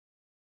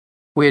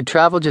We had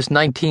traveled just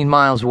 19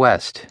 miles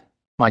west.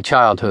 My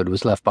childhood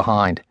was left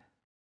behind.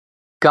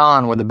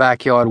 Gone were the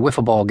backyard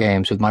wiffle ball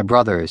games with my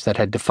brothers that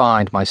had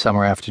defined my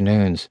summer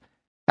afternoons,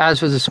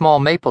 as was a small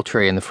maple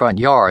tree in the front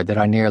yard that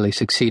I nearly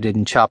succeeded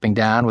in chopping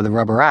down with a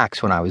rubber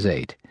axe when I was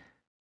 8.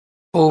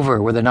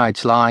 Over were the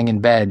nights lying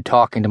in bed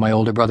talking to my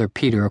older brother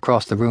Peter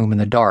across the room in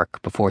the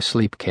dark before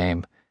sleep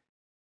came.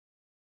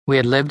 We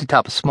had lived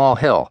atop a small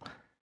hill,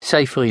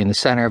 safely in the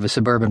center of a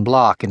suburban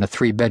block in a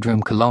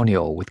 3-bedroom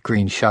colonial with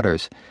green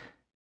shutters.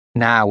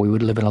 Now we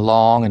would live in a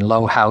long and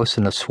low house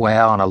in a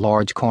swale on a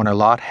large corner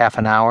lot half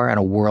an hour and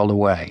a world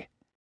away.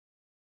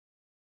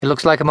 "It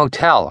looks like a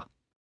motel,"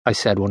 I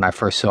said when I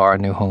first saw our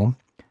new home.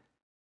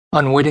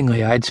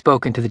 Unwittingly, I had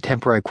spoken to the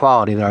temporary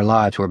quality that our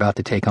lives were about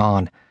to take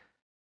on.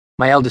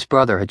 My eldest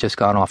brother had just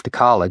gone off to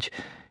college,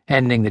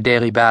 ending the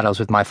daily battles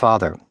with my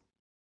father.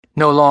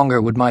 No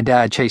longer would my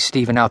dad chase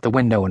Stephen out the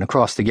window and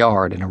across the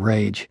yard in a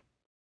rage.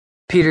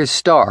 Peter's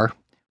star,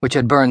 which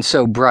had burned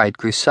so bright,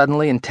 grew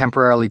suddenly and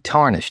temporarily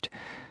tarnished.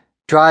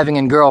 Driving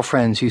and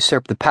girlfriends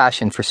usurped the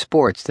passion for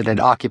sports that had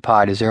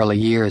occupied his early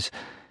years,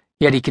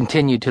 yet he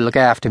continued to look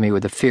after me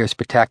with a fierce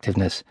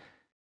protectiveness.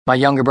 My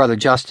younger brother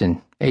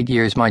Justin, 8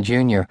 years my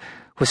junior,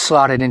 was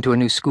slotted into a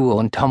new school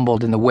and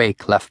tumbled in the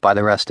wake left by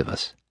the rest of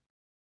us.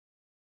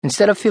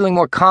 Instead of feeling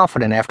more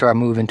confident after our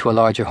move into a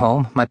larger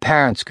home, my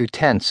parents grew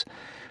tense.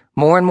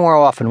 More and more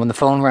often when the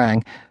phone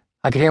rang,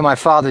 I could hear my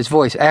father's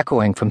voice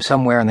echoing from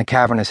somewhere in the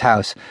cavernous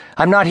house.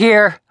 "I'm not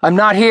here! I'm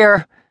not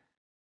here!"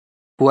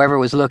 Whoever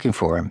was looking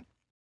for him,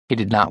 he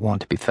did not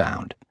want to be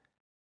found.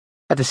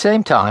 At the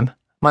same time,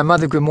 my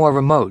mother grew more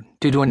remote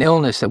due to an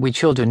illness that we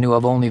children knew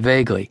of only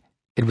vaguely.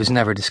 It was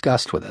never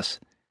discussed with us.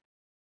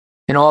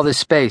 In all this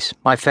space,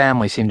 my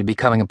family seemed to be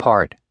coming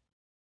apart.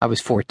 I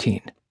was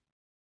 14.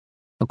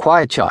 A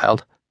quiet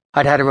child,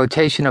 I'd had a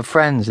rotation of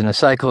friends and a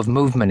cycle of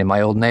movement in my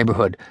old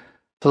neighborhood,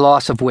 the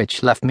loss of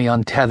which left me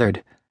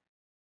untethered.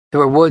 There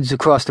were woods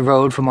across the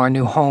road from our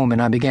new home, and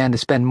I began to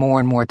spend more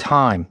and more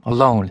time,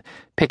 alone,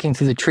 picking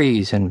through the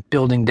trees and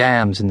building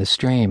dams in the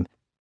stream.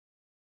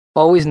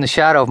 Always in the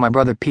shadow of my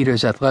brother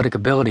Peter's athletic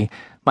ability,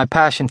 my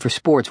passion for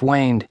sports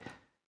waned.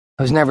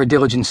 I was never a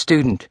diligent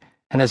student,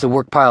 and as the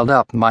work piled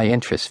up, my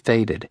interest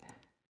faded.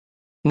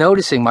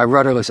 Noticing my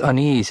rudderless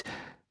unease,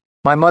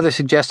 my mother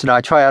suggested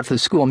I try out for the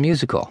school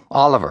musical,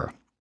 Oliver.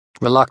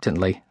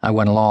 Reluctantly, I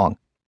went along.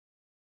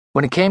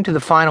 When it came to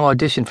the final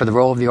audition for the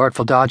role of the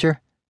Artful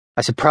Dodger,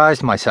 I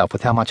surprised myself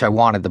with how much I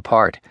wanted the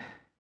part.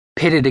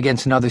 Pitted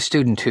against another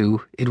student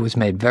who, it was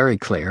made very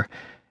clear,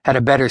 had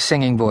a better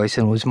singing voice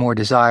and was more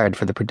desired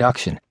for the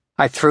production,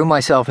 I threw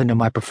myself into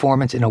my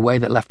performance in a way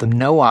that left them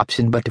no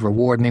option but to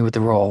reward me with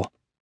the role.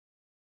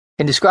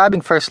 In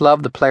describing First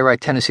Love, the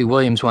playwright Tennessee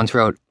Williams once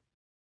wrote,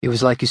 "It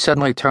was like you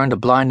suddenly turned a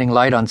blinding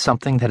light on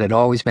something that had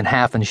always been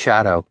half in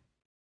shadow."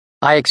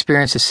 I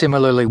experienced a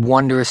similarly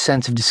wondrous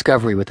sense of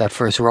discovery with that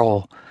first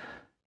role.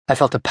 I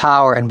felt a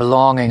power and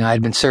belonging I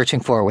had been searching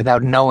for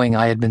without knowing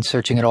I had been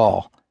searching at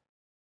all.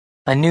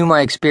 I knew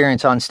my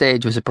experience on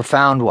stage was a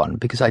profound one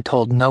because I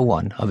told no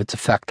one of its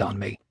effect on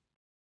me.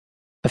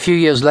 A few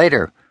years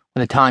later,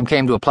 when the time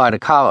came to apply to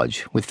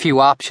college, with few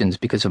options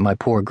because of my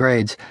poor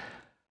grades,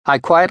 I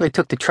quietly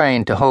took the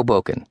train to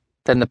Hoboken,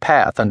 then the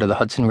path under the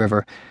Hudson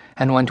River,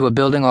 and went to a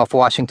building off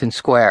Washington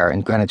Square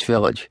in Greenwich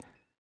Village.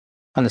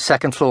 On the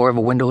second floor of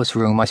a windowless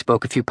room, I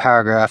spoke a few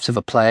paragraphs of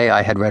a play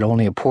I had read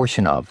only a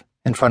portion of,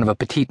 in front of a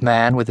petite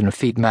man with an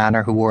effete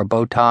manner who wore a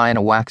bow tie and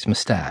a wax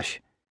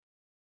mustache.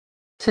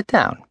 "Sit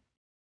down,"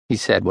 he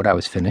said when I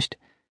was finished.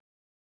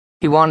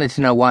 He wanted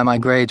to know why my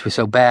grades were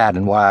so bad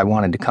and why I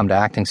wanted to come to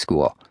acting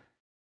school.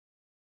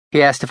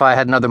 He asked if I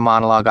had another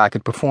monologue I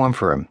could perform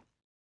for him.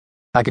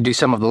 "I could do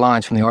some of the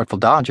lines from The Artful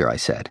Dodger," I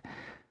said.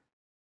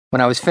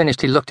 When I was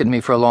finished, he looked at me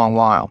for a long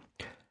while.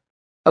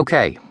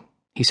 "Okay,"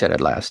 he said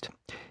at last.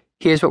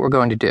 "Here's what we're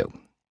going to do.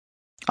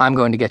 I'm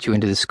going to get you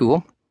into the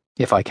school,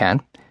 if I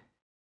can.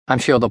 I'm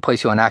sure they'll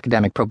place you on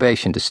academic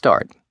probation to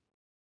start.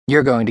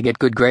 You're going to get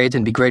good grades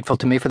and be grateful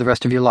to me for the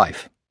rest of your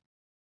life."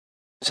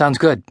 "Sounds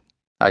good,"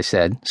 I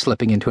said,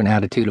 slipping into an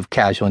attitude of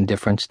casual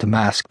indifference to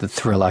mask the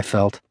thrill I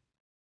felt.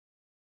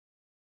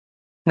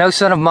 "No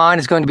son of mine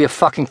is going to be a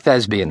fucking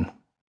thespian,"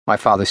 my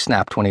father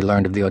snapped when he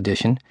learned of the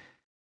audition.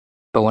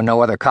 But when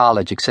no other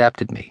college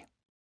accepted me,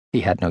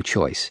 he had no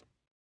choice.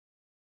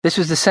 This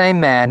was the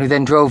same man who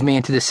then drove me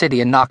into the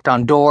city and knocked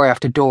on door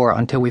after door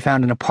until we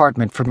found an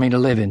apartment for me to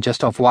live in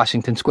just off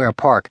Washington Square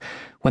Park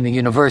when the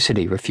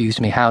university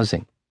refused me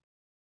housing.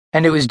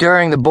 And it was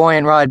during the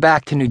buoyant ride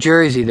back to New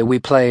Jersey that we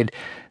played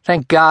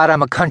 "Thank God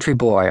I'm a Country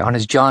Boy" on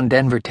his John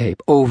Denver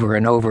tape over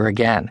and over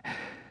again.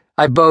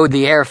 I bowed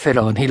the air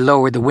fiddle and he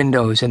lowered the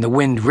windows and the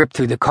wind ripped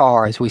through the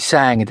car as we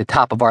sang at the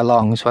top of our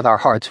lungs with our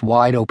hearts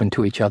wide open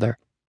to each other.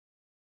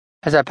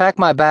 As I packed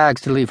my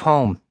bags to leave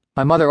home,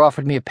 my mother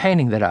offered me a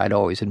painting that I had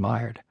always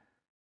admired.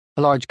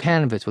 A large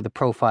canvas with the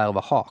profile of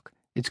a hawk,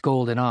 its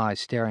golden eyes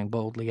staring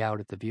boldly out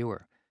at the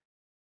viewer.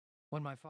 When my